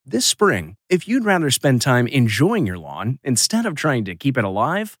This spring, if you'd rather spend time enjoying your lawn instead of trying to keep it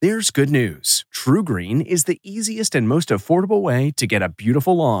alive, there's good news. TruGreen is the easiest and most affordable way to get a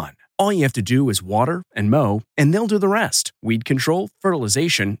beautiful lawn. All you have to do is water and mow, and they'll do the rest. Weed control,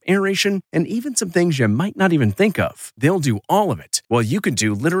 fertilization, aeration, and even some things you might not even think of. They'll do all of it, while you can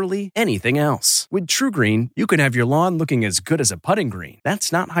do literally anything else. With TruGreen, you can have your lawn looking as good as a putting green.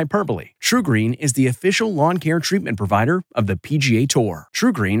 That's not hyperbole. TruGreen is the official lawn care treatment provider of the PGA Tour.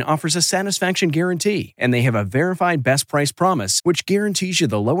 TruGreen offers a satisfaction guarantee, and they have a verified best price promise, which guarantees you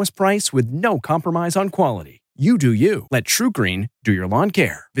the lowest price with no compromise on quality. You do you. Let TruGreen do your lawn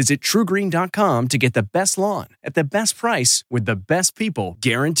care. Visit TruGreen.com to get the best lawn at the best price with the best people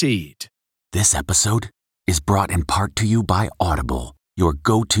guaranteed. This episode is brought in part to you by Audible, your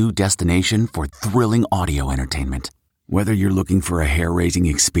go-to destination for thrilling audio entertainment. Whether you're looking for a hair-raising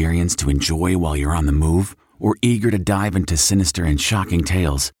experience to enjoy while you're on the move or eager to dive into sinister and shocking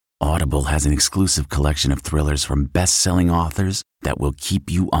tales, Audible has an exclusive collection of thrillers from best-selling authors that will keep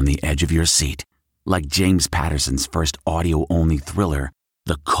you on the edge of your seat. Like James Patterson's first audio-only thriller,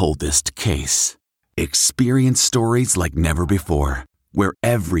 The Coldest Case. Experience stories like never before, where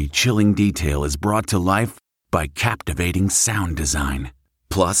every chilling detail is brought to life by captivating sound design.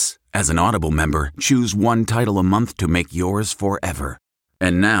 Plus, as an Audible member, choose one title a month to make yours forever.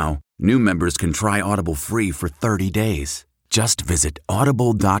 And now, new members can try Audible free for 30 days. Just visit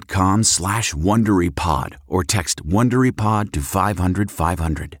audible.com/WonderyPod or text WonderyPod to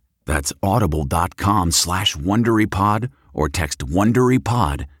 500-500. That's audible.com/WonderyPod or text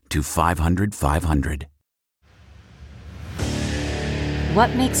WonderyPod to 500-500.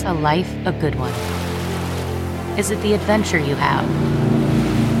 What makes a life a good one? Is it the adventure you have?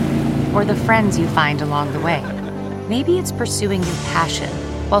 Or the friends you find along the way? Maybe it's pursuing your passion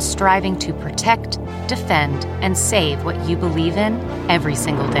while striving to protect, defend, and save what you believe in every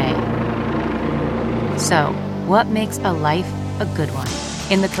single day. So, what makes a life a good one?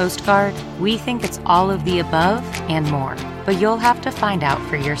 In the Coast Guard, we think it's all of the above and more, but you'll have to find out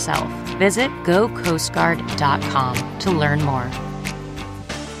for yourself. Visit GoCoastGuard.com to learn more.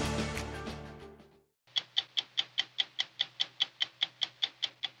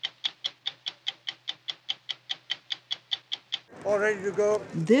 All ready to go?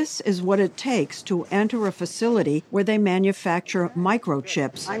 This is what it takes to enter a facility where they manufacture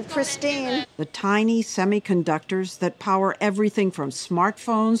microchips. I'm Christine. The tiny semiconductors that power everything from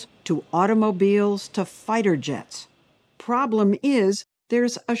smartphones to automobiles to fighter jets. Problem is,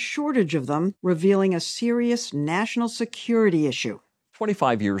 there's a shortage of them, revealing a serious national security issue.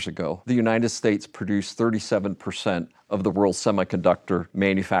 25 years ago, the United States produced 37% of the world's semiconductor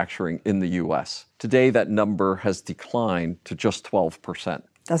manufacturing in the U.S. Today, that number has declined to just 12%.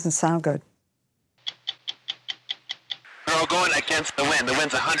 Doesn't sound good. We're all going against the wind. The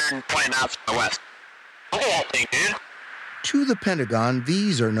wind's 120 knots from the west. Look at that thing, dude. To the Pentagon,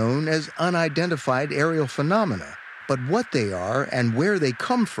 these are known as unidentified aerial phenomena. But what they are and where they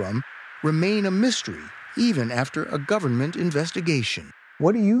come from remain a mystery, even after a government investigation.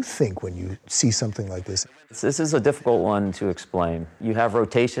 What do you think when you see something like this? This is a difficult one to explain. You have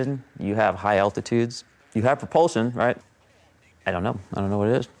rotation, you have high altitudes, you have propulsion, right? I don't know what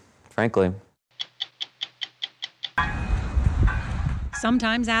it is, frankly.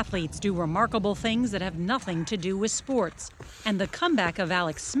 Sometimes athletes do remarkable things that have nothing to do with sports. And the comeback of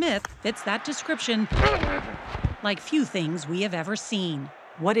Alex Smith fits that description like few things we have ever seen.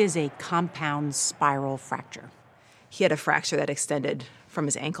 What is a compound spiral fracture? He had a fracture that extended from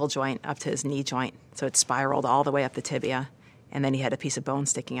his ankle joint up to his knee joint. So it spiraled all the way up the tibia. And then he had a piece of bone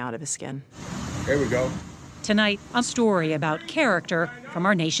sticking out of his skin. Here we go. Tonight, a story about character from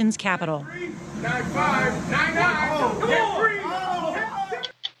our nation's capital.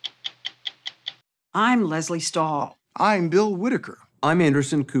 9599. I'm Leslie Stahl. I'm Bill Whitaker. I'm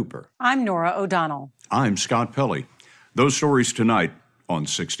Anderson Cooper. I'm Nora O'Donnell. I'm Scott Pelley. Those stories tonight on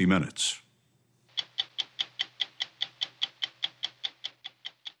 60 Minutes.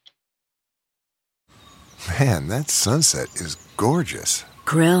 Man, that sunset is gorgeous.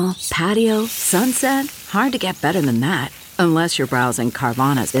 Grill, patio, sunset. Hard to get better than that. Unless you're browsing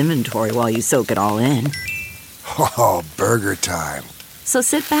Carvana's inventory while you soak it all in. Oh, burger time. So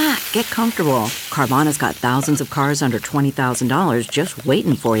sit back, get comfortable. Carvana's got thousands of cars under $20,000 just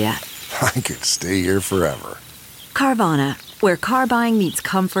waiting for you. I could stay here forever. Carvana, where car buying meets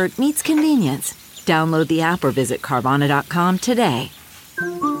comfort meets convenience. Download the app or visit Carvana.com today.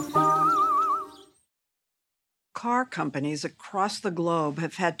 Car companies across the globe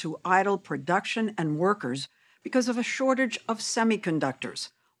have had to idle production and workers because of a shortage of semiconductors,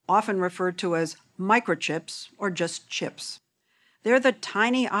 often referred to as microchips or just chips. They're the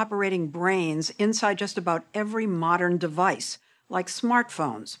tiny operating brains inside just about every modern device, like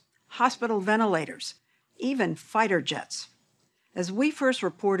smartphones, hospital ventilators, even fighter jets. As we first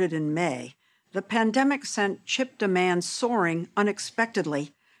reported in May, the pandemic sent chip demand soaring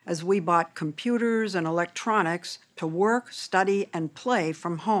unexpectedly as we bought computers and electronics to work, study, and play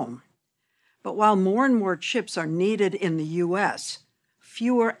from home. But while more and more chips are needed in the U.S.,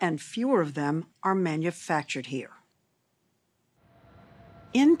 fewer and fewer of them are manufactured here.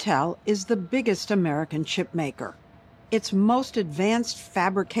 Intel is the biggest American chip maker. Its most advanced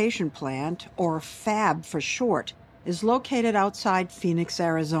fabrication plant, or fab for short, is located outside Phoenix,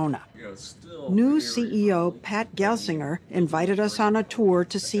 Arizona. New CEO Pat Gelsinger invited us on a tour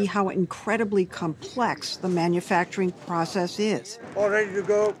to see how incredibly complex the manufacturing process is. All ready to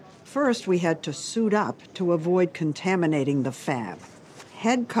go? First, we had to suit up to avoid contaminating the fab.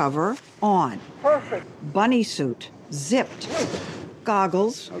 Head cover on. Perfect. Bunny suit zipped.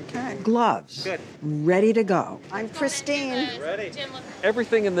 Goggles, gloves, ready to go. I'm Christine. Ready.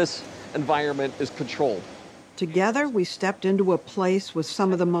 Everything in this environment is controlled. Together, we stepped into a place with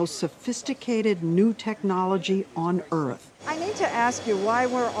some of the most sophisticated new technology on Earth. I need to ask you why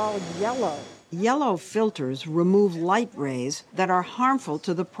we're all yellow. Yellow filters remove light rays that are harmful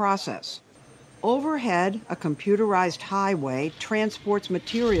to the process. Overhead, a computerized highway transports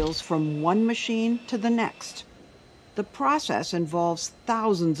materials from one machine to the next. The process involves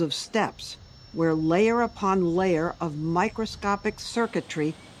thousands of steps, where layer upon layer of microscopic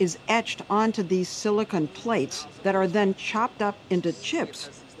circuitry is etched onto these silicon plates that are then chopped up into chips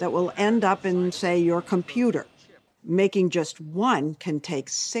that will end up in, say, your computer. Making just one can take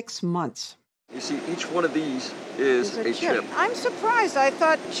 6 months. You see, each one of these is a chip. I'm surprised. I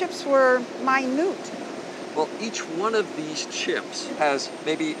thought chips were minute. Well, each one of these chips has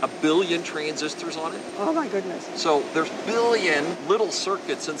maybe 1 billion transistors on it. Oh, my goodness. So there's billion little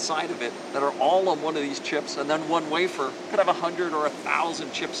circuits inside of it that are all on one of these chips, and then one wafer could have 100 or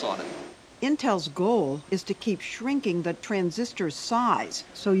 1,000 chips on it. Intel's goal is to keep shrinking the transistor size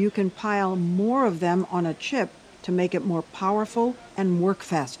so you can pile more of them on a chip to make it more powerful and work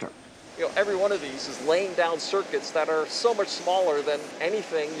faster. You know, every one of these is laying down circuits that are so much smaller than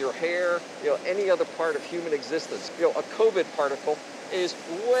anything, your hair, any other part of human existence. A COVID particle is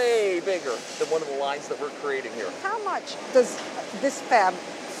way bigger than one of the lines that we're creating here. How much does this fab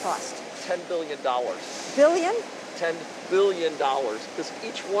cost? $10 billion. Billion? $10 billion, because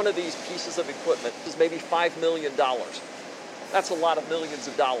each one of these pieces of equipment is maybe $5 million. That's a lot of millions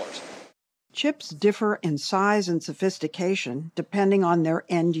of dollars. Chips differ in size and sophistication depending on their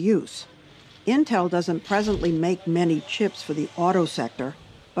end use. Intel doesn't presently make many chips for the auto sector,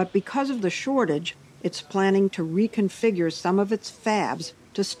 but because of the shortage, it's planning to reconfigure some of its fabs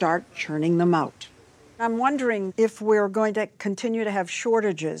to start churning them out. I'm wondering if we're going to continue to have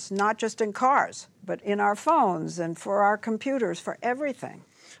shortages, not just in cars, but in our phones and for our computers, for everything.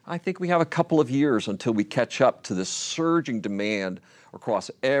 I think we have a couple of years until we catch up to this surging demand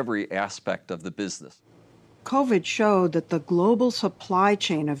across every aspect of the business. COVID showed that the global supply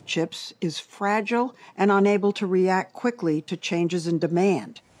chain of chips is fragile and unable to react quickly to changes in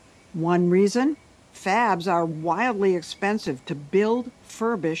demand. One reason? Fabs are wildly expensive to build,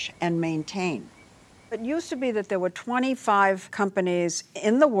 furbish, and maintain. It used to be that there were 25 companies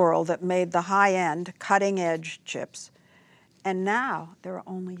in the world that made the high-end, cutting-edge chips, and now there are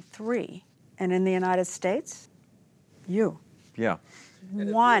only 3. And in the United States, you. Yeah.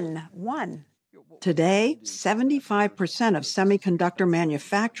 One. Today, 75% of semiconductor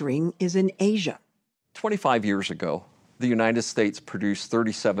manufacturing is in Asia. 25 years ago, the United States produced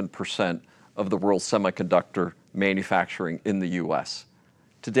 37% of the world's semiconductor manufacturing in the U.S.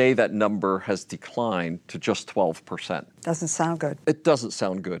 Today, that number has declined to just 12%. Doesn't sound good. It doesn't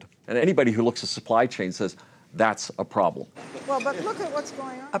sound good. And anybody who looks at supply chain says, that's a problem. Well, but look at what's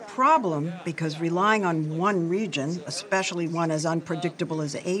going on. A problem because relying on one region, especially one as unpredictable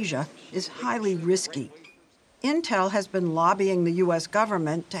as Asia, is highly risky. Intel has been lobbying the U.S.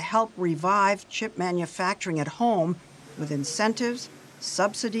 government to help revive chip manufacturing at home with incentives,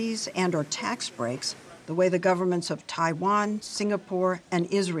 subsidies, and/or tax breaks, the way the governments of Taiwan, Singapore, and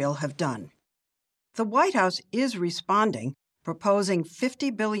Israel have done. The White House is responding, proposing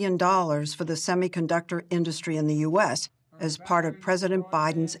 $50 billion for the semiconductor industry in the U.S. as part of President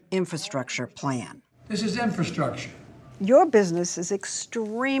Biden's infrastructure plan. This is infrastructure. Your business is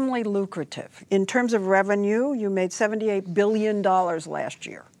extremely lucrative. In terms of revenue, you made $78 billion last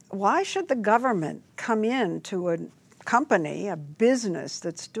year. Why should the government come into a company, a business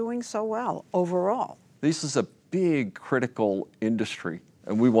that's doing so well overall? This is a big critical industry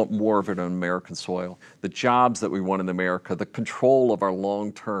And we want more of it on American soil. The jobs that we want in America, the control of our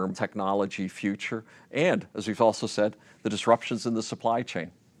long-term technology future, and, as we've also said, the disruptions in the supply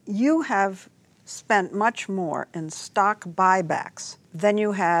chain. You have spent much more in stock buybacks than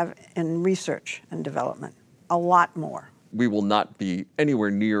you have in research and development. A lot more. We will not be anywhere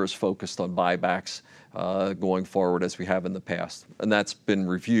near as focused on buybacks going forward as we have in the past. And that's been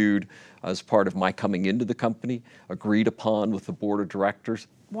reviewed as part of my coming into the company, agreed upon with the board of directors.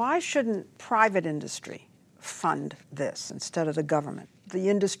 Why shouldn't private industry fund this instead of the government? The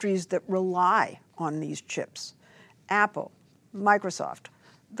industries that rely on these chips, Apple, Microsoft,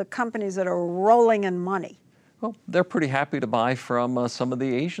 the companies that are rolling in money. Well, they're pretty happy to buy from some of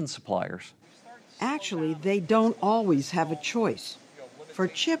the Asian suppliers. Actually, they don't always have a choice. For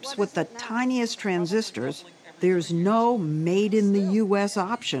chips with the tiniest transistors, there's no made in the U.S.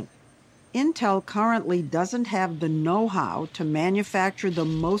 option. Intel currently doesn't have the know-how to manufacture the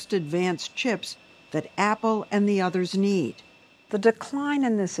most advanced chips that Apple and the others need. The decline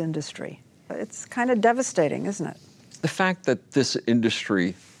in this industry, it's kind of devastating, isn't it? The fact that this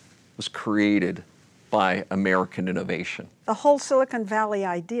industry was created by American innovation. The whole Silicon Valley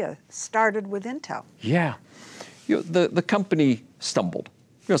idea started with Intel. Yeah. The company stumbled.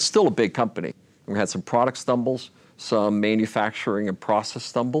 It's still a big company. We had some product stumbles, some manufacturing and process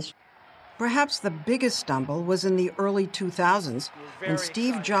stumbles. Perhaps the biggest stumble was in the early 2000s when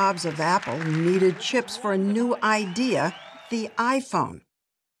Steve Jobs of Apple needed chips for a new idea, the iPhone.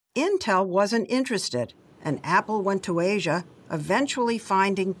 Intel wasn't interested, and Apple went to Asia, eventually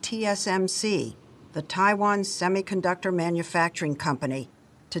finding TSMC, the Taiwan Semiconductor Manufacturing Company,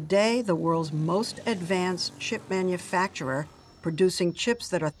 today the world's most advanced chip manufacturer, producing chips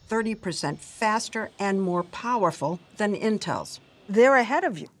that are 30% faster and more powerful than Intel's. They're ahead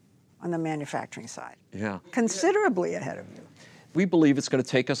of you on the manufacturing side. Yeah. Considerably ahead of you. We believe it's going to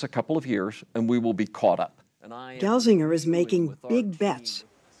take us a couple of years, and we will be caught up. Gelsinger is making big bets,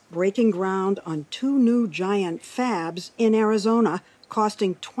 breaking ground on 2 new giant fabs in Arizona,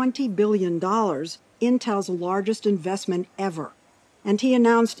 costing $20 billion, Intel's largest investment ever. And he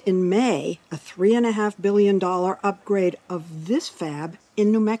announced in May a $3.5 billion upgrade of this fab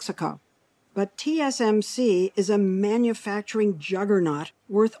in New Mexico. But TSMC is a manufacturing juggernaut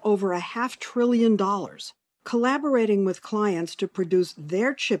worth over $500 billion. Collaborating with clients to produce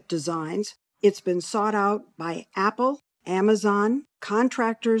their chip designs, it's been sought out by Apple, Amazon,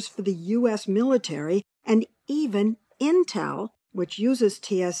 contractors for the U.S. military, and even Intel, which uses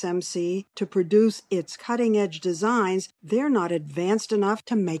TSMC to produce its cutting-edge designs they're not advanced enough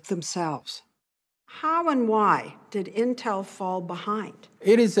to make themselves. How and why did Intel fall behind?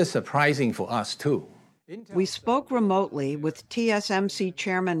 It is surprising for us, too. We spoke remotely with TSMC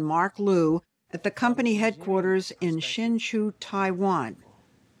Chairman Mark Liu at the company headquarters in Hsinchu, Taiwan.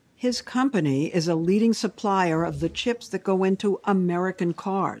 His company is a leading supplier of the chips that go into American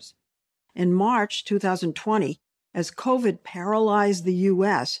cars. In March 2020, as COVID paralyzed the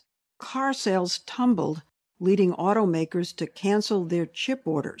U.S., car sales tumbled, leading automakers to cancel their chip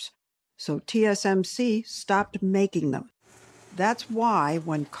orders. So TSMC stopped making them. That's why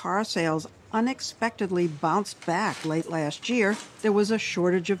when car sales unexpectedly bounced back late last year, there was a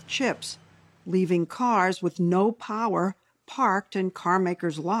shortage of chips, leaving cars with no power parked in car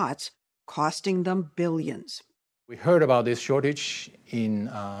makers' lots, costing them billions. We heard about this shortage in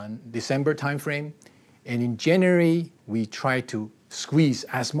December timeframe, and in January, we tried to squeeze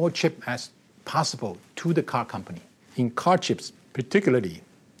as more chip as possible to the car company. In car chips particularly,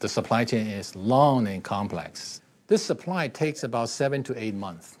 the supply chain is long and complex. This supply takes about 7 to 8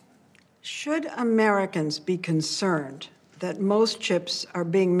 months. Should Americans be concerned that most chips are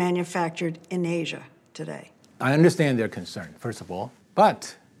being manufactured in Asia today? I understand their concern, first of all,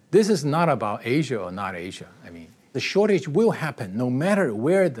 but this is not about Asia or not Asia. I mean, the shortage will happen no matter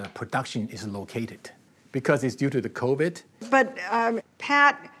where the production is located because it's due to the COVID. But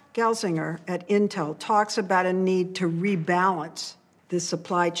Pat Gelsinger at Intel talks about a need to rebalance this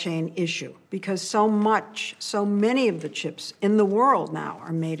supply chain issue because so many of the chips in the world now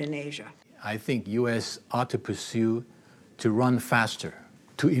are made in Asia. I think U.S. ought to pursue to run faster,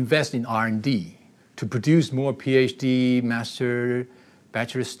 to invest in R&D, to produce more PhD, master,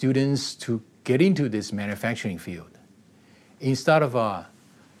 bachelor students to get into this manufacturing field. Instead of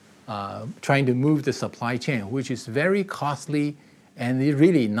trying to move the supply chain, which is very costly and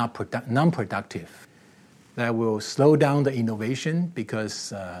really non-productive. That will slow down the innovation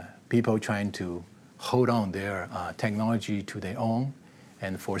because people trying to hold on their technology to their own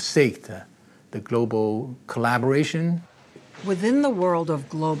and forsake the global collaboration. Within the world of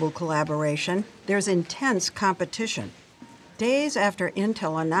global collaboration, there's intense competition. Days after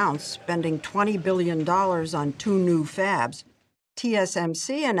Intel announced spending $20 billion on 2 new fabs,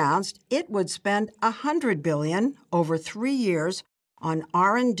 TSMC announced it would spend $100 billion over 3 years on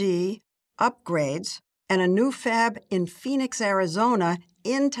R&D, upgrades, and a new fab in Phoenix, Arizona,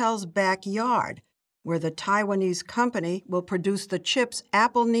 Intel's backyard, where the Taiwanese company will produce the chips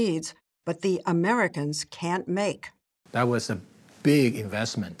Apple needs, but the Americans can't make. That was a big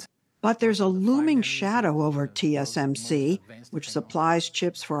investment. But there's a looming shadow over TSMC, which supplies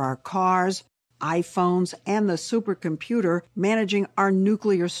chips for our cars, iPhones, and the supercomputer managing our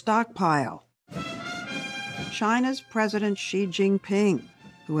nuclear stockpile. China's President Xi Jinping,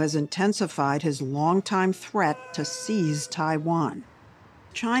 who has intensified his longtime threat to seize Taiwan.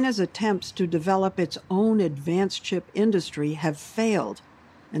 China's attempts to develop its own advanced chip industry have failed,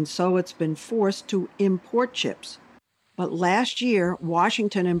 and so it's been forced to import chips. But last year,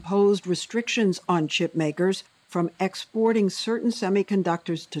 Washington imposed restrictions on chip makers from exporting certain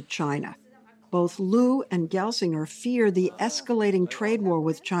semiconductors to China. Both Liu and Gelsinger fear the escalating trade war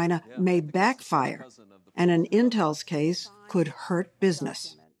with China may backfire, and in Intel's case, could hurt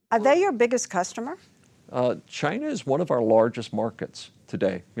business. Are they your biggest customer? China is one of our largest markets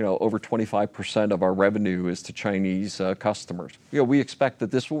today. Over 25% of our revenue is to Chinese customers. We expect that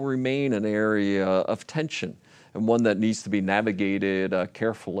this will remain an area of tension and one that needs to be navigated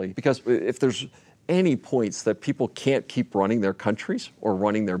carefully. Because if there's any points that people can't keep running their countries or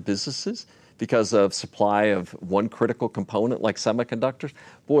running their businesses because of supply of one critical component like semiconductors,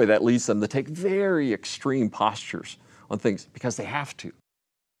 boy, that leads them to take very extreme postures on things because they have to.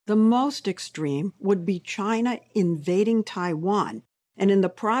 The most extreme would be China invading Taiwan and in the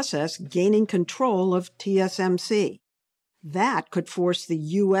process gaining control of TSMC. That could force the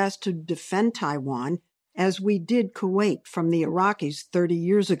U.S. to defend Taiwan as we did Kuwait from the Iraqis 30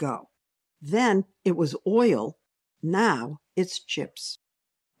 years ago. Then it was oil, now it's chips.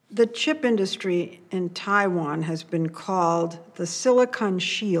 The chip industry in Taiwan has been called the Silicon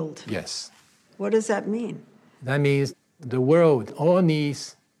Shield. Yes. What does that mean? That means the world all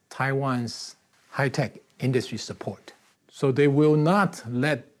needs Taiwan's high-tech industry support. So they will not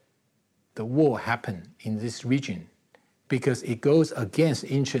let the war happen in this region because it goes against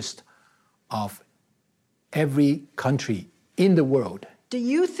the interest of every country in the world. Do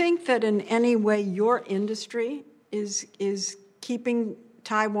you think that in any way your industry is keeping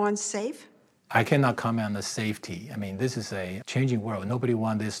Taiwan safe? I cannot comment on the safety. This is a changing world. Nobody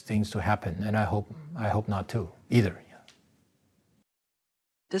wants these things to happen, and I hope not to either.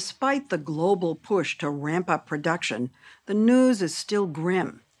 Despite the global push to ramp up production, the news is still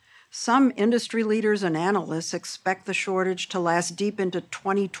grim. Some industry leaders and analysts expect the shortage to last deep into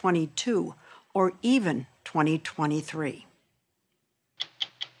 2022 or even 2023.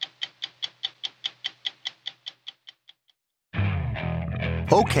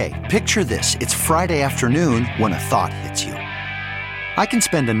 Okay, picture this. It's Friday afternoon when a thought hits you. I can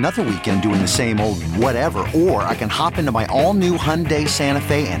spend another weekend doing the same old whatever, or I can hop into my all-new Hyundai Santa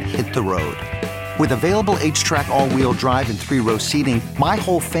Fe and hit the road. With available H-Track all-wheel drive and 3-row seating, my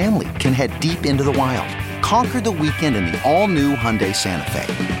whole family can head deep into the wild. Conquer the weekend in the all-new Hyundai Santa Fe.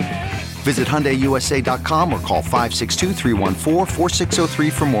 Visit HyundaiUSA.com or call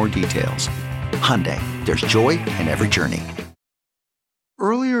 562-314-4603 for more details. Hyundai, there's joy in every journey.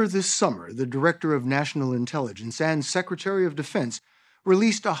 Earlier this summer, the Director of National Intelligence and Secretary of Defense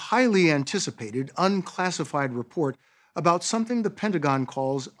released a highly anticipated, unclassified report about something the Pentagon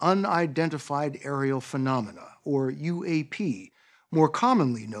calls unidentified aerial phenomena, or UAP, more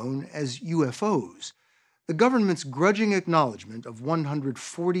commonly known as UFOs. The government's grudging acknowledgement of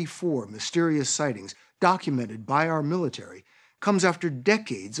 144 mysterious sightings documented by our military comes after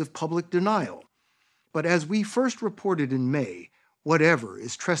decades of public denial. But as we first reported in May, whatever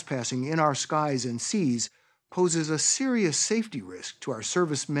is trespassing in our skies and seas poses a serious safety risk to our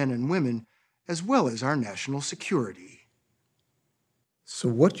servicemen and women, as well as our national security. So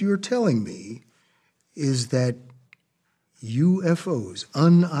what you're telling me is that UFOs,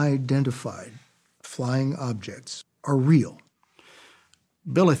 unidentified flying objects, are real?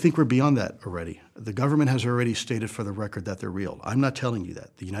 Bill, I think we're beyond that already. The government has already stated for the record that they're real. I'm not telling you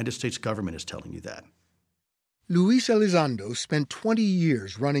that. The United States government is telling you that. Luis Elizondo spent 20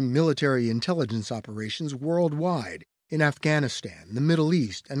 years running military intelligence operations worldwide in Afghanistan, the Middle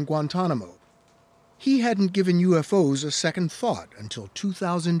East, and Guantanamo. He hadn't given UFOs a second thought until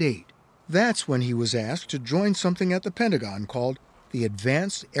 2008. That's when he was asked to join something at the Pentagon called the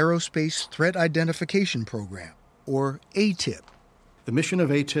Advanced Aerospace Threat Identification Program, or ATIP. The mission of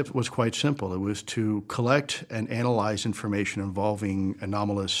ATIP was quite simple. It was to collect and analyze information involving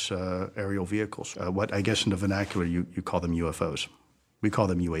anomalous aerial vehicles. What I guess in the vernacular you call them UFOs. We call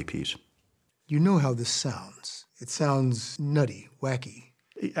them UAPs. You know how this sounds. It sounds nutty, wacky.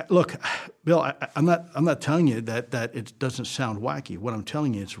 Look, Bill, I'm not telling you that it doesn't sound wacky. What I'm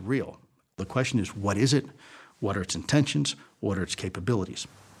telling you, it's real. The question is, what is it? What are its intentions? What are its capabilities?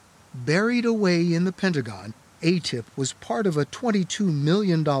 Buried away in the Pentagon, ATIP was part of a $22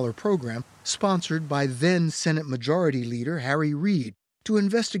 million program sponsored by then Senate Majority Leader Harry Reid to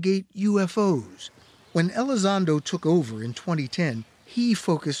investigate UFOs. When Elizondo took over in 2010, he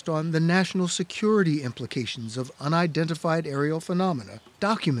focused on the national security implications of unidentified aerial phenomena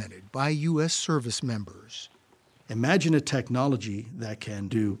documented by U.S. service members. Imagine a technology that can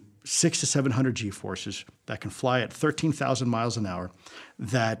do 600 to 700 G-forces, that can fly at 13,000 miles an hour,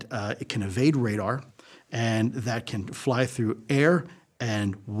 that it can evade radar, and that can fly through air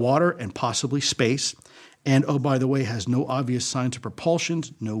and water and possibly space. And, oh, by the way, has no obvious signs of propulsion,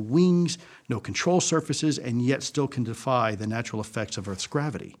 no wings, no control surfaces, and yet still can defy the natural effects of Earth's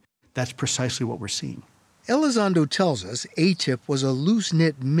gravity. That's precisely what we're seeing. Elizondo tells us ATIP was a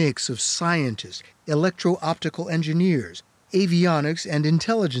loose-knit mix of scientists, electro-optical engineers, avionics and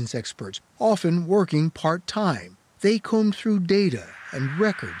intelligence experts, often working part-time. They combed through data and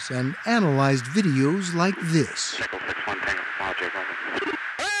records and analyzed videos like this.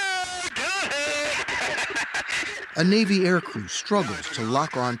 A Navy aircrew struggles to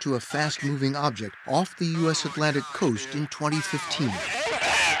lock on to a fast-moving object off the U.S. Atlantic coast in 2015.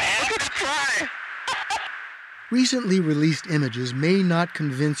 Recently released images may not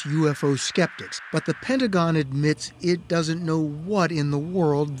convince UFO skeptics, but the Pentagon admits it doesn't know what in the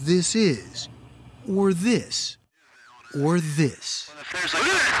world this is. Or this. Or this.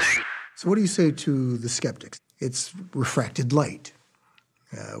 So what do you say to the skeptics? It's refracted light,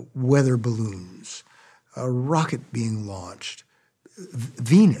 weather balloons, a rocket being launched,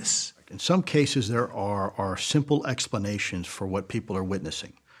 Venus. In some cases, there are simple explanations for what people are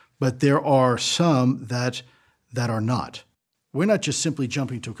witnessing, but there are some that are not. We're not just simply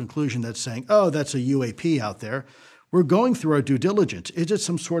jumping to a conclusion that's saying, oh, that's a UAP out there. We're going through our due diligence. Is it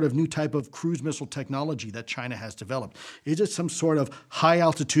some sort of new type of cruise missile technology that China has developed? Is it some sort of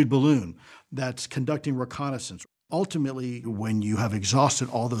high-altitude balloon that's conducting reconnaissance? Ultimately, when you have exhausted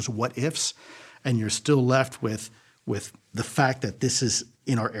all those what-ifs and you're still left with the fact that this is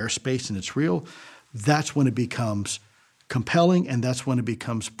in our airspace and it's real, that's when it becomes compelling and that's when it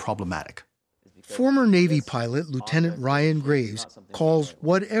becomes problematic. Former Navy pilot Lieutenant Ryan Graves calls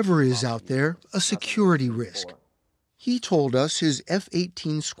whatever is out there a security risk. He told us his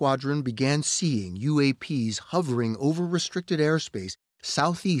F-18 squadron began seeing UAPs hovering over restricted airspace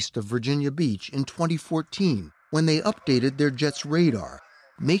southeast of Virginia Beach in 2014 when they updated their jet's radar,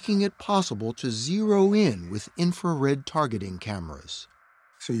 making it possible to zero in with infrared targeting cameras.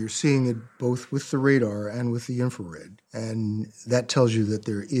 So you're seeing it both with the radar and with the infrared, and that tells you that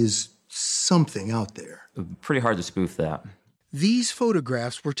there is something out there. Pretty hard to spoof that. These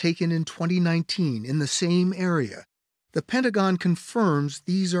photographs were taken in 2019 in the same area. The Pentagon confirms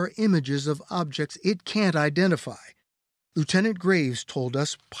these are images of objects it can't identify. Lieutenant Graves told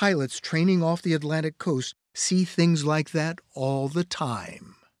us pilots training off the Atlantic coast see things like that all the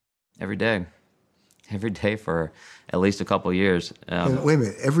time. Every day. Every day for at least a couple of years. Wait a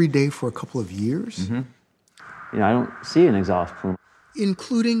minute, every day for a couple of years? Mm-hmm. I don't see an exhaust plume.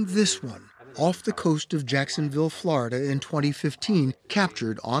 Including this one, off the coast of Jacksonville, Florida in 2015,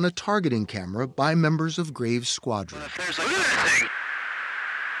 captured on a targeting camera by members of Graves' squadron. Look at that thing.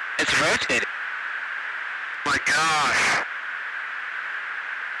 It's rotating. Oh my gosh.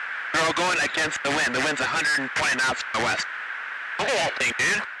 They're all going against the wind. The wind's 120 knots from the west. Look at that thing,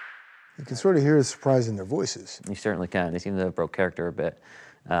 dude. You can sort of hear the surprise in their voices. You certainly can. They seem to have broke character a bit.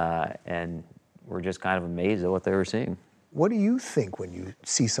 And we're just kind of amazed at what they were seeing. What do you think when you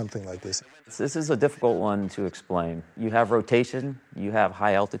see something like this? This is a difficult one to explain. You have rotation, you have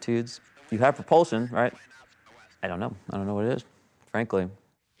high altitudes, you have propulsion, right? I don't know. I don't know what it is, frankly.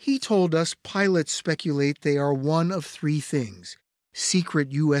 He told us pilots speculate they are one of three things: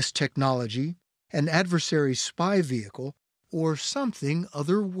 secret U.S. technology, an adversary spy vehicle, or something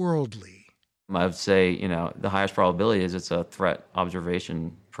otherworldly. I would say, the highest probability is it's a threat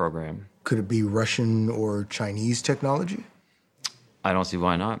observation program. Could it be Russian or Chinese technology? I don't see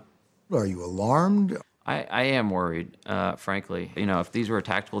why not. Are you alarmed? I am worried, frankly. If these were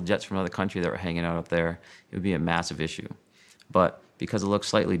tactical jets from another country that were hanging out up there, it would be a massive issue. But because it looks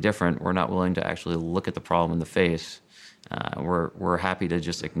slightly different, we're not willing to actually look at the problem in the face. We're happy to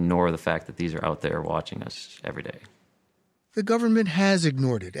just ignore the fact that these are out there watching us every day. The government has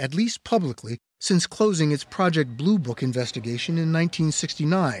ignored it, at least publicly, since closing its Project Blue Book investigation in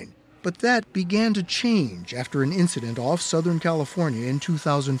 1969. But that began to change after an incident off Southern California in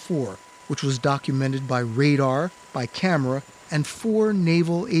 2004, which was documented by radar, by camera, and 4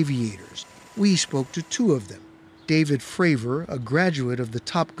 naval aviators. We spoke to 2 of them. David Fravor, a graduate of the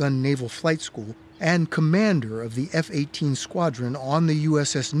Top Gun Naval Flight School and commander of the F-18 squadron on the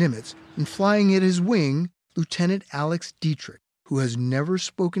USS Nimitz, and flying at his wing, Lieutenant Alex Dietrich, who has never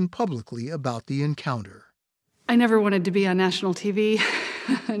spoken publicly about the encounter. I never wanted to be on national TV.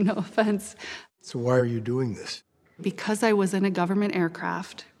 No offense. So why are you doing this? Because I was in a government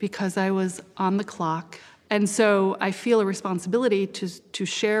aircraft, because I was on the clock. And so I feel a responsibility to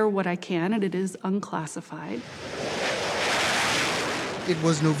share what I can, and it is unclassified. It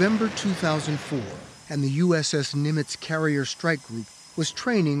was November 2004, and the USS Nimitz Carrier Strike Group was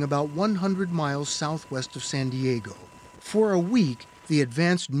training about 100 miles southwest of San Diego. For a week, the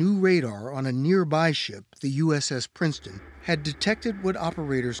advanced new radar on a nearby ship, the USS Princeton, had detected what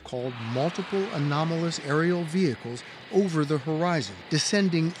operators called multiple anomalous aerial vehicles over the horizon,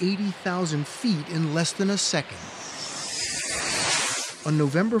 descending 80,000 feet in less than a second. On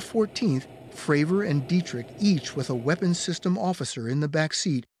November 14th, Fravor and Dietrich, each with a weapons system officer in the back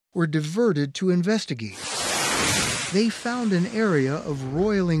seat, were diverted to investigate. They found an area of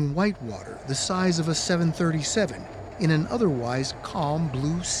roiling whitewater the size of a 737 in an otherwise calm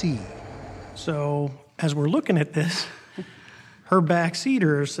blue sea. So, as we're looking at this, her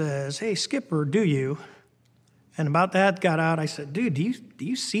backseater says, "Hey, Skipper, do you?" And about that got out, I said, "Dude, do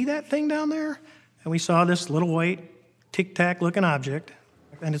you see that thing down there?" And we saw this little white tic-tac looking object,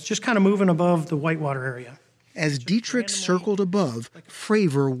 and it's just kind of moving above the whitewater area. As Dietrich circled above,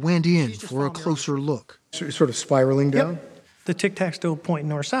 Fravor went in for a closer look. So you're sort of spiraling down? Yep. The tic-tac's still pointing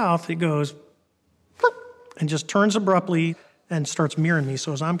north-south. It goes and just turns abruptly and starts mirroring me.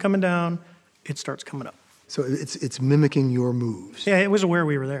 So as I'm coming down, it starts coming up. So it's mimicking your moves. Yeah, it was aware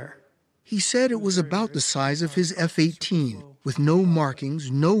we were there. He said it was about the size of his F-18, with no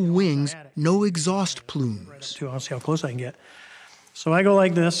markings, no wings, no exhaust plumes. I'll see how close I can get. So I go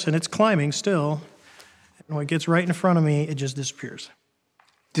like this, and it's climbing still. And when it gets right in front of me, it just disappears.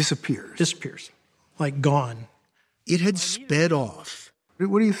 Disappears? Disappears. Like gone. It had sped off.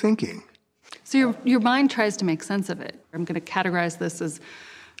 What are you thinking? So your mind tries to make sense of it. I'm going to categorize this as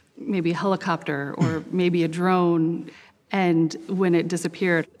maybe a helicopter or maybe a drone. And when it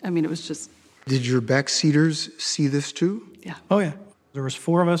disappeared, I mean, it was just... Did your backseaters see this too? Yeah. Oh, yeah. There was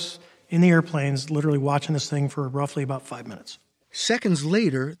 4 of us in the airplanes literally watching this thing for roughly about 5 minutes. Seconds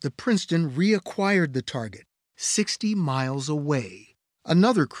later, the Princeton reacquired the target, 60 miles away.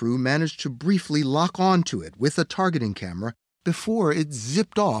 Another crew managed to briefly lock onto it with a targeting camera before it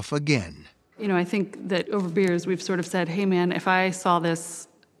zipped off again. You know, I think that over beers, we've sort of said, hey, man, if I saw this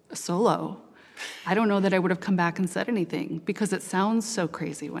solo, I don't know that I would have come back and said anything because it sounds so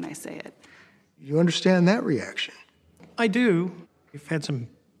crazy when I say it. You understand that reaction? I do. I've had some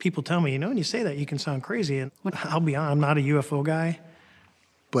people tell me, when you say that, you can sound crazy. And I'll be honest, I'm not a UFO guy.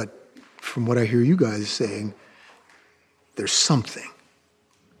 But from what I hear you guys saying, there's something.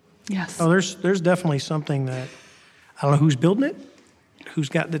 Yes. Oh, there's definitely something that, I don't know who's building it, who's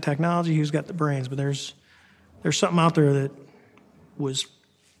got the technology, who's got the brains, but there's something out there that was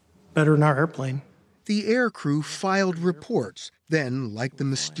better than our airplane. The aircrew filed reports. Then, like the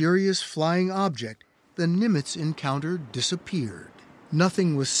mysterious flying object, the Nimitz encounter disappeared.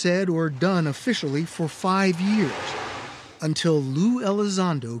 Nothing was said or done officially for 5 years, until Lou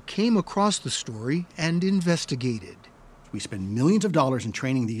Elizondo came across the story and investigated. We spend millions of dollars in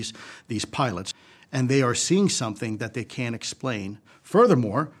training these pilots, and they are seeing something that they can't explain.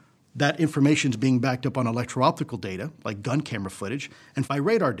 Furthermore, that information is being backed up on electro-optical data, like gun camera footage, and by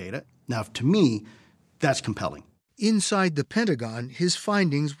radar data. Now, to me, that's compelling. Inside the Pentagon, his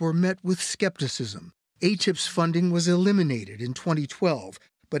findings were met with skepticism. ATIP's funding was eliminated in 2012,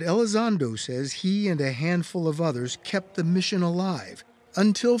 but Elizondo says he and a handful of others kept the mission alive,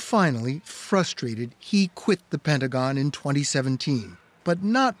 until finally, frustrated, he quit the Pentagon in 2017, but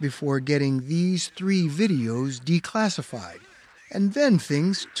not before getting these 3 videos declassified. And then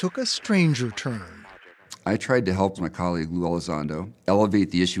things took a stranger turn. I tried to help my colleague Lou Elizondo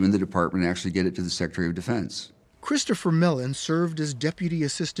elevate the issue in the department and actually get it to the Secretary of Defense. Christopher Mellon served as Deputy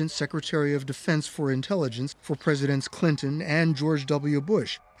Assistant Secretary of Defense for Intelligence for Presidents Clinton and George W.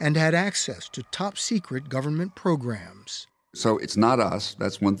 Bush, and had access to top-secret government programs. So it's not us.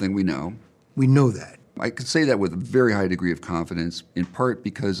 That's one thing we know. We know that. I could say that with a very high degree of confidence, in part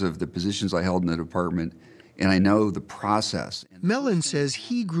because of the positions I held in the department and I know the process. Mellon says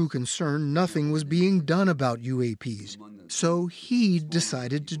he grew concerned nothing was being done about UAPs, so he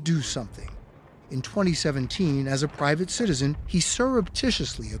decided to do something. In 2017, as a private citizen, he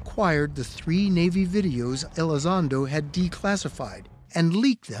surreptitiously acquired the 3 Navy videos Elizondo had declassified and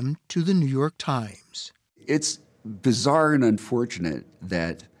leaked them to the New York Times. It's bizarre and unfortunate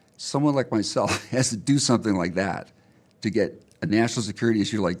that someone like myself has to do something like that to get a national security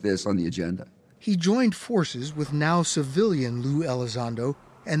issue like this on the agenda. He joined forces with now civilian Lou Elizondo,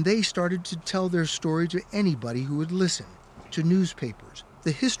 and they started to tell their story to anybody who would listen, to newspapers,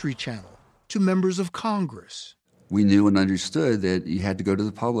 the History Channel, to members of Congress. We knew and understood that you had to go to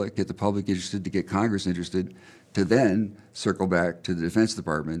the public, get the public interested, to get Congress interested, to then circle back to the Defense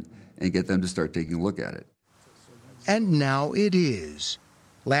Department and get them to start taking a look at it. And now it is.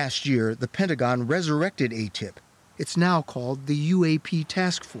 Last year, the Pentagon resurrected ATIP. It's now called the UAP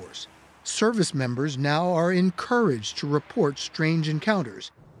Task Force. Service members now are encouraged to report strange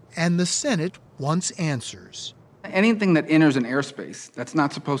encounters, and the Senate wants answers. Anything that enters an airspace that's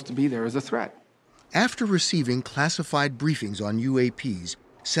not supposed to be there is a threat. After receiving classified briefings on UAPs,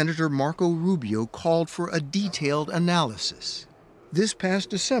 Senator Marco Rubio called for a detailed analysis. This past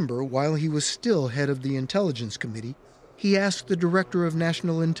December, while he was still head of the Intelligence Committee, he asked the Director of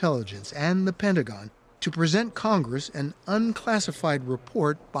National Intelligence and the Pentagon to present Congress an unclassified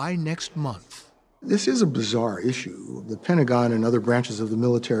report by next month. This is a bizarre issue. The Pentagon and other branches of the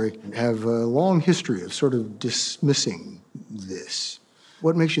military have a long history of sort of dismissing this.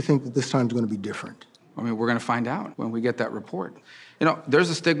 What makes you think that this time is going to be different? I mean, we're going to find out when we get that report. You know, there's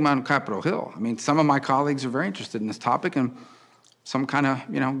a stigma on Capitol Hill. I mean, some of my colleagues are very interested in this topic, and some kind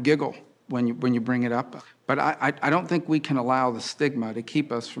of, giggle when you bring it up. But I don't think we can allow the stigma to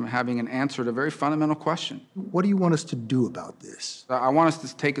keep us from having an answer to a very fundamental question. What do you want us to do about this? I want us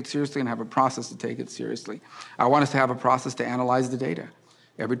to take it seriously and have a process to take it seriously. I want us to have a process to analyze the data.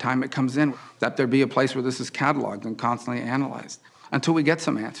 Every time it comes in, that there be a place where this is cataloged and constantly analyzed until we get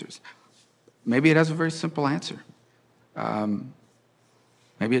some answers. Maybe it has a very simple answer.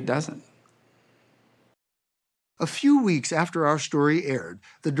 Maybe it doesn't. A few weeks after our story aired,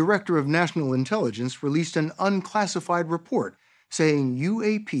 the Director of National Intelligence released an unclassified report saying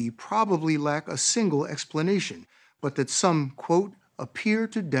UAP probably lack a single explanation, but that some, quote, appear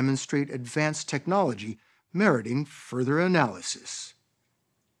to demonstrate advanced technology meriting further analysis.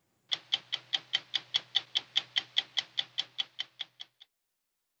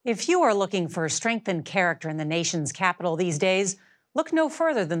 If you are looking for strengthened character in the nation's capital these days, look no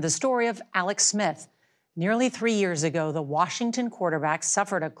further than the story of Alex Smith. Nearly 3 years ago, the Washington quarterback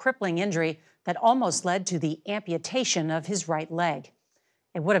suffered a crippling injury that almost led to the amputation of his right leg.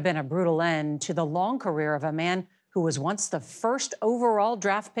 It would have been a brutal end to the long career of a man who was once the first overall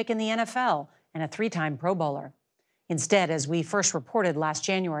draft pick in the NFL and a 3-time Pro Bowler. Instead, as we first reported last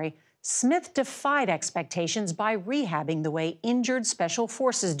January, Smith defied expectations by rehabbing the way injured special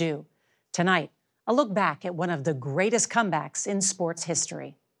forces do. Tonight, a look back at one of the greatest comebacks in sports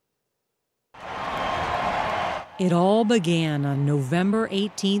history. It all began on November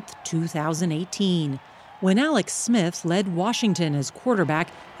 18, 2018, when Alex Smith led Washington as quarterback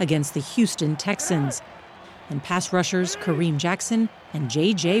against the Houston Texans. And pass rushers Kareem Jackson and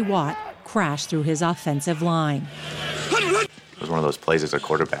J.J. Watt crashed through his offensive line. It was one of those plays as a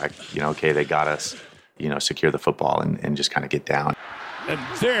quarterback, okay, they got us, secure the football and just kind of get down. And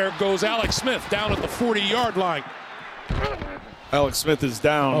there goes Alex Smith down at the 40-yard line. Alex Smith is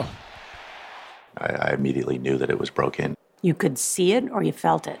down. Oh. I immediately knew that it was broken. You could see it or you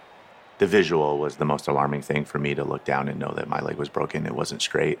felt it? The visual was the most alarming thing for me, to look down and know that my leg was broken. It wasn't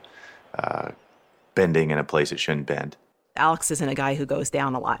straight, bending in a place it shouldn't bend. Alex isn't a guy who goes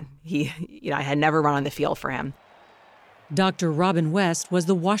down a lot. I had never run on the field for him. Dr. Robin West was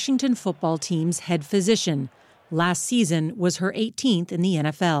the Washington football team's head physician. Last season was her 18th in the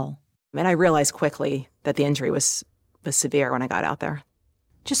NFL. And I realized quickly that the injury was severe when I got out there.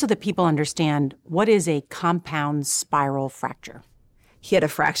 Just so that people understand, what is a compound spiral fracture? He had a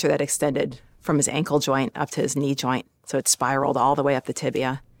fracture that extended from his ankle joint up to his knee joint. So it spiraled all the way up the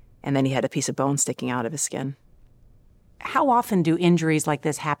tibia. And then he had a piece of bone sticking out of his skin. How often do injuries like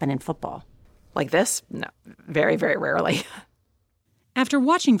this happen in football? Like this? No, very, very rarely. After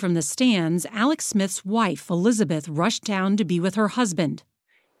watching from the stands, Alex Smith's wife, Elizabeth, rushed down to be with her husband.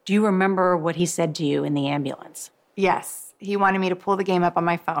 Do you remember what he said to you in the ambulance? Yes. He wanted me to pull the game up on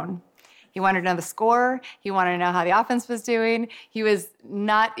my phone. He wanted to know the score. He wanted to know how the offense was doing. He was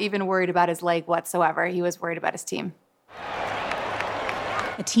not even worried about his leg whatsoever. He was worried about his team.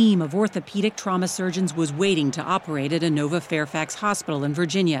 A team of orthopedic trauma surgeons was waiting to operate at Inova Fairfax Hospital in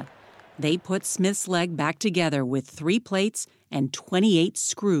Virginia. They put Smith's leg back together with 3 plates and 28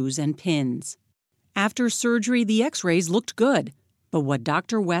 screws and pins. After surgery, the x-rays looked good, but what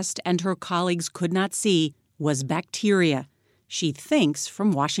Dr. West and her colleagues could not see was bacteria she thinks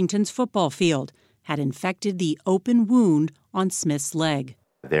from Washington's football field had infected the open wound on Smith's leg.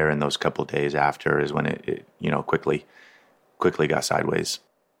 There in those couple of days after is when it quickly got sideways.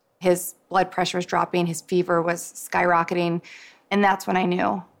 His blood pressure was dropping, his fever was skyrocketing, and that's when I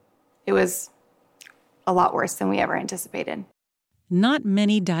knew it was a lot worse than we ever anticipated. Not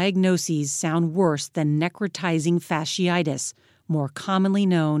many diagnoses sound worse than necrotizing fasciitis, more commonly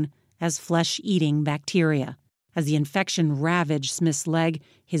known as flesh-eating bacteria. As the infection ravaged Smith's leg,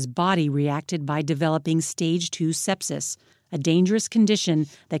 his body reacted by developing stage 2 sepsis, a dangerous condition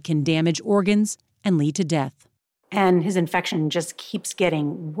that can damage organs and lead to death. And his infection just keeps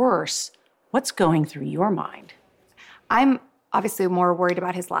getting worse. What's going through your mind? I'm obviously more worried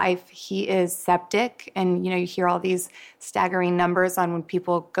about his life. He is septic, and you hear all these staggering numbers on when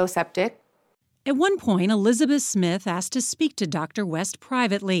people go septic. At one point, Elizabeth Smith asked to speak to Dr. West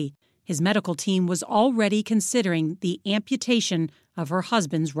privately. His medical team was already considering the amputation of her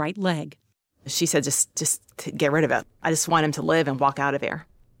husband's right leg. She said, just to get rid of it. I just want him to live and walk out of here.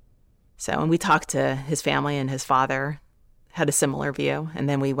 So, and we talked to his family, and his father had a similar view. And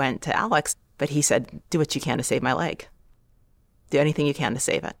then we went to Alex, but he said, do what you can to save my leg. Do anything you can to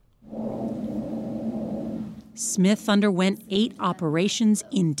save it. Smith underwent 8 operations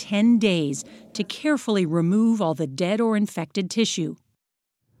in 10 days to carefully remove all the dead or infected tissue.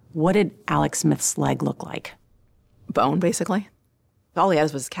 What did Alex Smith's leg look like? Bone, basically. All he had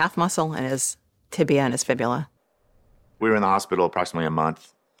was his calf muscle and his tibia and his fibula. We were in the hospital approximately a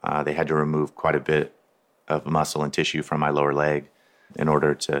month. They had to remove quite a bit of muscle and tissue from my lower leg in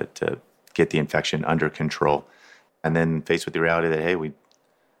order to get the infection under control. And then faced with the reality that, hey, we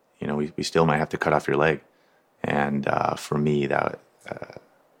still might have to cut off your leg. And for me, that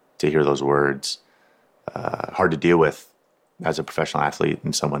to hear those words, hard to deal with as a professional athlete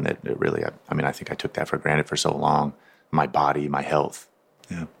and someone that really, I think I took that for granted for so long. My body, my health.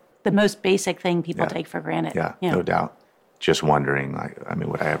 Yeah. The most basic thing people take for granted. Yeah, no doubt. Just wondering,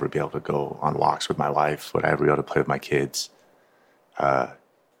 would I ever be able to go on walks with my wife? Would I ever be able to play with my kids?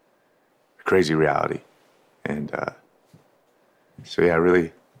 Crazy reality. And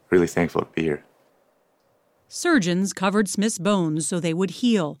really, really thankful to be here. Surgeons covered Smith's bones so they would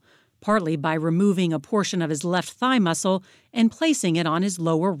heal, partly by removing a portion of his left thigh muscle and placing it on his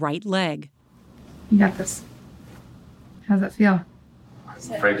lower right leg. You got this. How's it feel? I was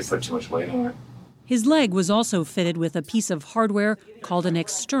afraid to put too much weight on it. His leg was also fitted with a piece of hardware called an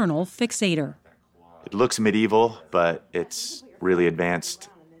external fixator. It looks medieval, but it's really advanced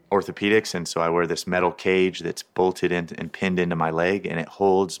orthopedics, and so I wear this metal cage that's bolted in and pinned into my leg, and it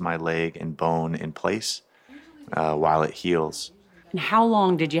holds my leg and bone in place while it heals. And how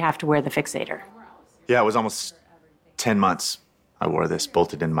long did you have to wear the fixator? Yeah, it was almost 10 months I wore this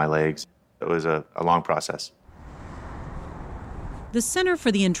bolted into my legs. It was a long process. The Center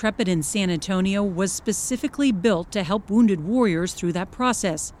for the Intrepid in San Antonio was specifically built to help wounded warriors through that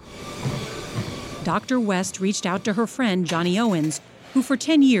process. Dr. West reached out to her friend, Johnny Owens, who for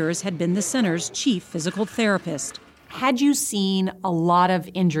 10 years had been the center's chief physical therapist. Had you seen a lot of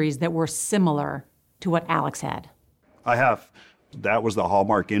injuries that were similar to what Alex had? I have. That was the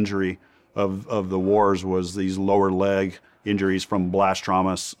hallmark injury of the wars, was these lower leg injuries from blast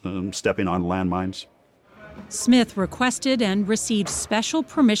trauma, stepping on landmines. Smith requested and received special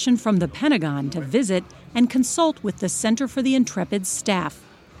permission from the Pentagon to visit and consult with the Center for the Intrepid staff.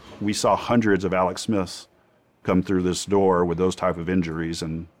 We saw hundreds of Alex Smiths come through this door with those type of injuries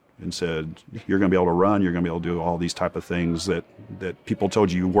and said, you're going to be able to run, you're going to be able to do all these type of things that people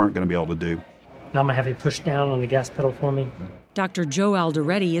told you weren't going to be able to do. Now I'm going to have you push down on the gas pedal for me. Dr. Joe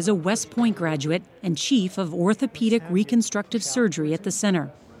Alderetti is a West Point graduate and chief of orthopedic reconstructive surgery at the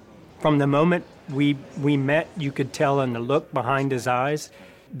center. From the moment we met, you could tell in the look behind his eyes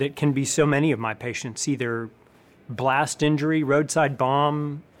that can be so many of my patients, either blast injury, roadside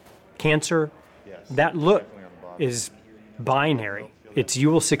bomb, cancer. That look is binary. It's you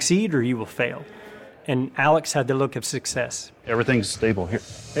will succeed or you will fail. And Alex had the look of success. Everything's stable here.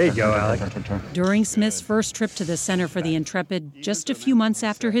 There you go, Alex. During Smith's first trip to the Center for the Intrepid, just a few months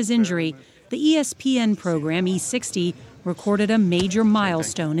after his injury, the ESPN program E60 recorded a major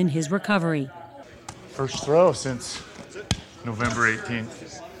milestone in his recovery. First throw since November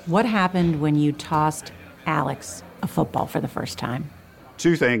 18th. What happened when you tossed Alex a football for the first time?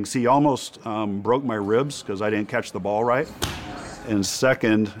 2 things. He almost broke my ribs because I didn't catch the ball right. And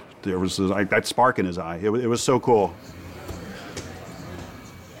second, there was that spark in his eye. It was so cool.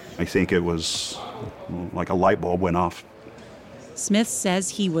 I think it was like a light bulb went off. Smith says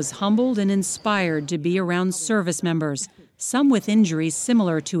he was humbled and inspired to be around service members, some with injuries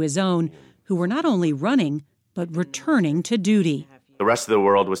similar to his own, who were not only running, but returning to duty. The rest of the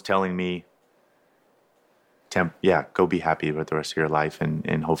world was telling me, go be happy with the rest of your life,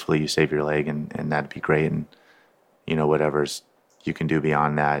 and hopefully you save your leg, and that'd be great. And, whatever's you can do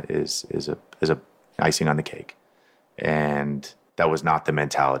beyond that is a icing on the cake. And that was not the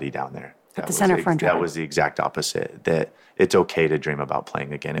mentality down there. At the Center for Enjoyment. That was the exact opposite, that it's okay to dream about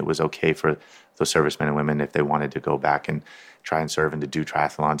playing again. It was okay for those servicemen and women, if they wanted to go back and try and serve and to do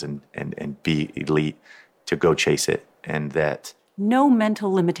triathlons and be elite, to go chase it. And that... No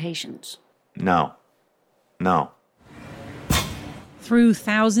mental limitations. No. Through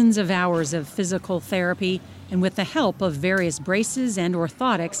thousands of hours of physical therapy and with the help of various braces and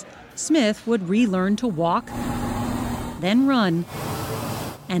orthotics, Smith would relearn to walk, then run,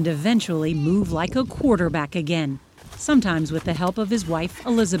 and eventually move like a quarterback again, sometimes with the help of his wife,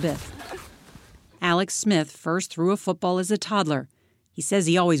 Elizabeth. Alex Smith first threw a football as a toddler. He says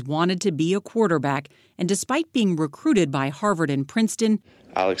he always wanted to be a quarterback, and despite being recruited by Harvard and Princeton,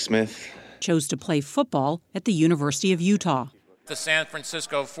 Alex Smith chose to play football at the University of Utah. The San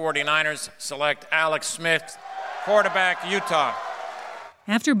Francisco 49ers select Alex Smith, quarterback, Utah.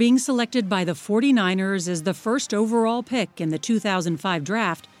 After being selected by the 49ers as the first overall pick in the 2005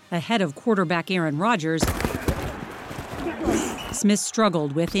 draft, ahead of quarterback Aaron Rodgers, Smith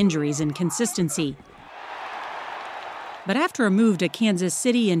struggled with injuries and consistency. But after a move to Kansas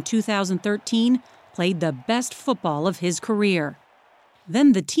City in 2013, played the best football of his career.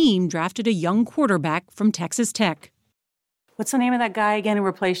 Then the team drafted a young quarterback from Texas Tech. What's the name of that guy again who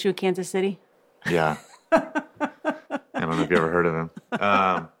replaced you at Kansas City? Yeah. I don't know if you ever heard of him.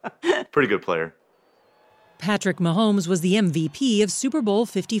 Pretty good player. Patrick Mahomes was the MVP of Super Bowl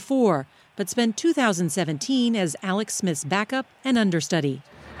 54, but spent 2017 as Alex Smith's backup and understudy.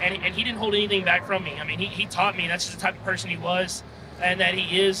 And he didn't hold anything back from me. I mean, he taught me that's just the type of person he was and that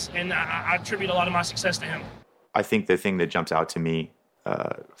he is, and I attribute a lot of my success to him. I think the thing that jumps out to me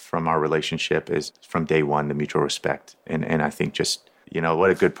from our relationship is from day one, the mutual respect. And I think just, what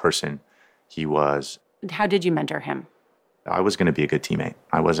a good person he was. How did you mentor him? I was going to be a good teammate.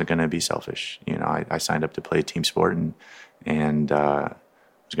 I wasn't going to be selfish. I signed up to play a team sport and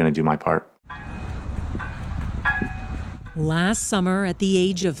was going to do my part. Last summer, at the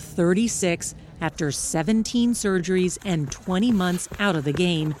age of 36, after 17 surgeries and 20 months out of the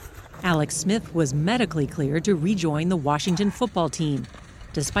game, Alex Smith was medically cleared to rejoin the Washington football team,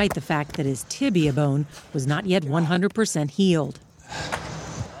 despite the fact that his tibia bone was not yet 100% healed.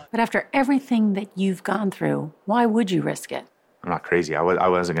 But after everything that you've gone through, why would you risk it? I'm not crazy. I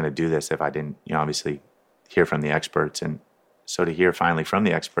wasn't going to do this if I didn't, obviously hear from the experts. And so to hear finally from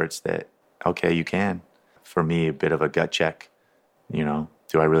the experts that, okay, you can, for me, a bit of a gut check, do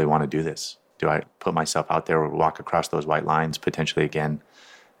I really want to do this? Do I put myself out there or walk across those white lines potentially again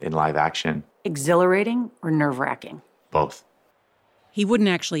in live action? Exhilarating or nerve-wracking? Both. He wouldn't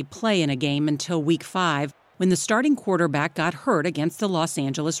actually play in a game until week 5, when the starting quarterback got hurt against the Los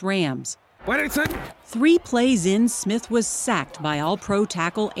Angeles Rams. 3 plays in, Smith was sacked by All-Pro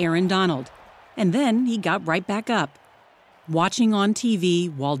tackle Aaron Donald. And then he got right back up. Watching on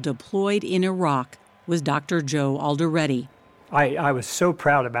TV while deployed in Iraq was Dr. Joe Alderetti. I was so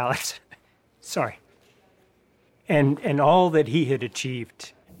proud of Alex. Sorry. And all that he had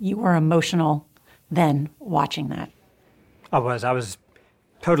achieved. You were emotional then watching that. I was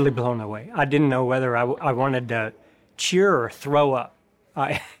totally blown away. I didn't know whether I wanted to cheer or throw up.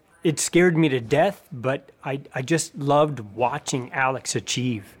 It scared me to death, but I just loved watching Alex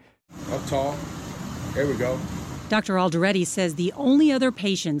achieve. Up tall. There we go. Dr. Alderetti says the only other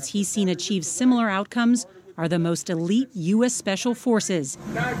patients he's seen achieve similar outcomes are the most elite U.S. Special Forces.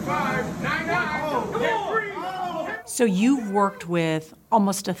 9-5, 9-9. So you've worked with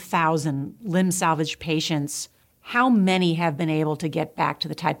almost 1,000 limb salvage patients. How many have been able to get back to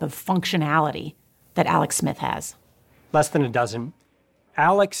the type of functionality that Alex Smith has? Less than a dozen.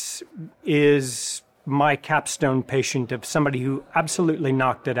 Alex is my capstone patient of somebody who absolutely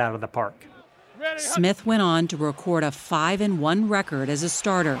knocked it out of the park. Smith went on to record a 5-1 record as a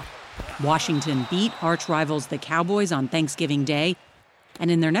starter. Washington beat arch rivals the Cowboys on Thanksgiving Day, and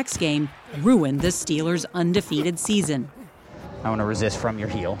in their next game, ruined the Steelers' undefeated season. I want to resist from your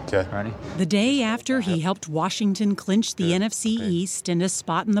heel. Okay. Ready? The day after he helped Washington clinch the NFC East and a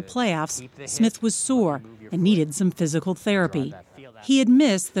spot in the playoffs, Smith was sore and needed some physical therapy. He had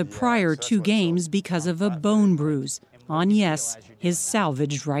missed the prior 2 games because of a bone bruise on, yes, his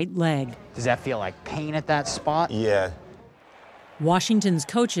salvaged right leg. Does that feel like pain at that spot? Yeah. Washington's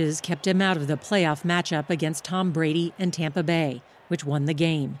coaches kept him out of the playoff matchup against Tom Brady and Tampa Bay, which won the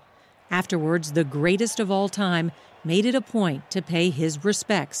game. Afterwards, the greatest of all time made it a point to pay his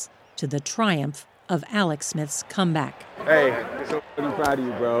respects to the triumph of Alex Smith's comeback. Hey, so proud of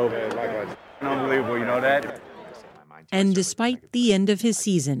you, bro. Unbelievable, you know that? And despite the end of his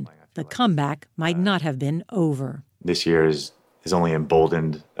season, the comeback might not have been over. This year is only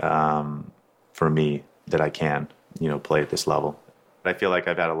emboldened for me that I can, play at this level. I feel like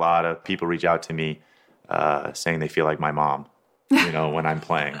I've had a lot of people reach out to me saying they feel like my mom, when I'm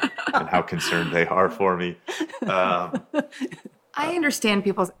playing and how concerned they are for me. I understand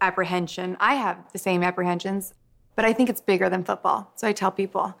people's apprehension. I have the same apprehensions, but I think it's bigger than football. So I tell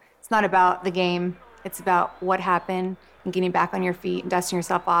people it's not about the game. It's about what happened and getting back on your feet and dusting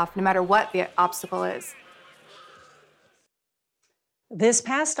yourself off, no matter what the obstacle is. This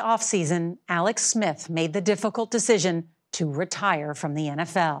past offseason, Alex Smith made the difficult decision to retire from the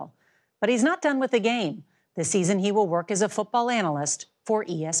NFL. But he's not done with the game. This season, he will work as a football analyst for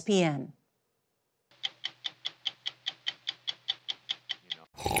ESPN.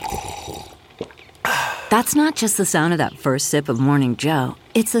 That's not just the sound of that first sip of Morning Joe.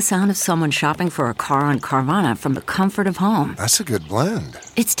 It's the sound of someone shopping for a car on Carvana from the comfort of home. That's a good blend.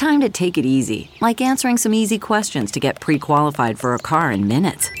 It's time to take it easy, like answering some easy questions to get pre-qualified for a car in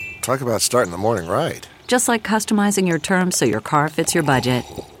minutes. Talk about starting the morning right. Just like customizing your terms so your car fits your budget.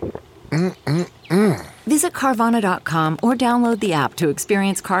 Visit Carvana.com or download the app to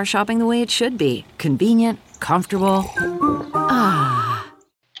experience car shopping the way it should be. Convenient, comfortable.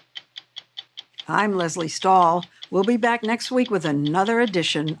 I'm Leslie Stahl. We'll be back next week with another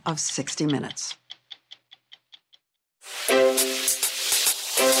edition of 60 Minutes.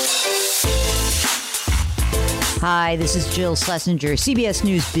 Hi, this is Jill Schlesinger, CBS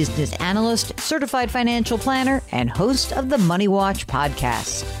News business analyst, certified financial planner, and host of the Money Watch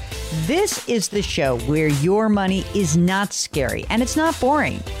podcast. This is the show where your money is not scary and it's not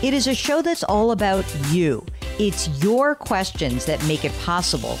boring. It is a show that's all about you. It's your questions that make it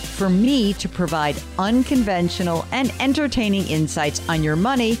possible for me to provide unconventional and entertaining insights on your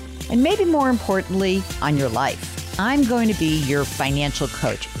money and maybe more importantly, on your life. I'm going to be your financial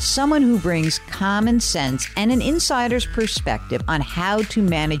coach, someone who brings common sense and an insider's perspective on how to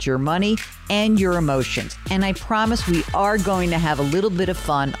manage your money and your emotions. And I promise we are going to have a little bit of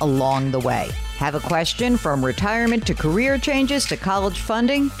fun along the way. Have a question from retirement to career changes to college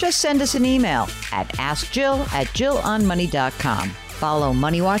funding? Just send us an email at askjill@jillonmoney.com. Follow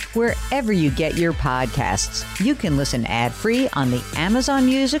Money Watch wherever you get your podcasts. You can listen ad-free on the Amazon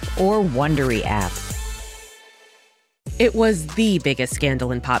Music or Wondery app. It was the biggest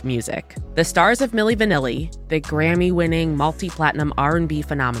scandal in pop music. The stars of Milli Vanilli, the Grammy-winning multi-platinum R&B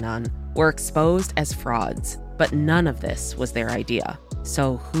phenomenon, were exposed as frauds. But none of this was their idea.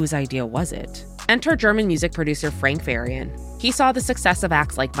 So whose idea was it? Enter German music producer Frank Farian. He saw the success of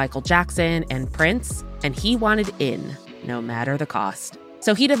acts like Michael Jackson and Prince, and he wanted in, no matter the cost.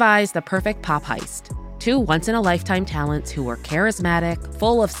 So he devised the perfect pop heist. Two once-in-a-lifetime talents who were charismatic,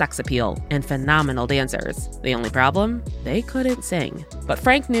 full of sex appeal, and phenomenal dancers. The only problem? They couldn't sing. But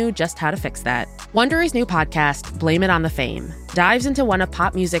Frank knew just how to fix that. Wondery's new podcast, Blame It on the Fame, dives into one of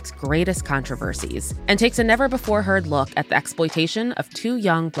pop music's greatest controversies and takes a never-before-heard look at the exploitation of two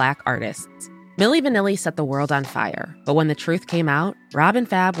young Black artists. Milli Vanilli set the world on fire, but when the truth came out, Rob and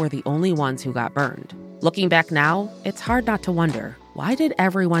Fab were the only ones who got burned. Looking back now, it's hard not to wonder, why did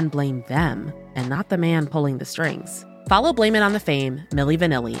everyone blame them and not the man pulling the strings? Follow Blame It on the Fame, Milli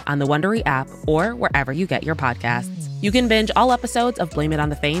Vanilli, on the Wondery app or wherever you get your podcasts. You can binge all episodes of Blame It on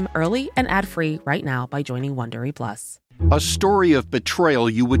the Fame early and ad-free right now by joining Wondery Plus. A story of betrayal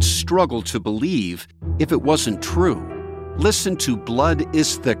you would struggle to believe if it wasn't true. Listen to Blood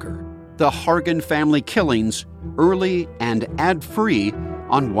is Thicker, the Hargan family killings, early and ad-free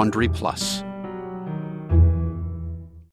on Wondery Plus.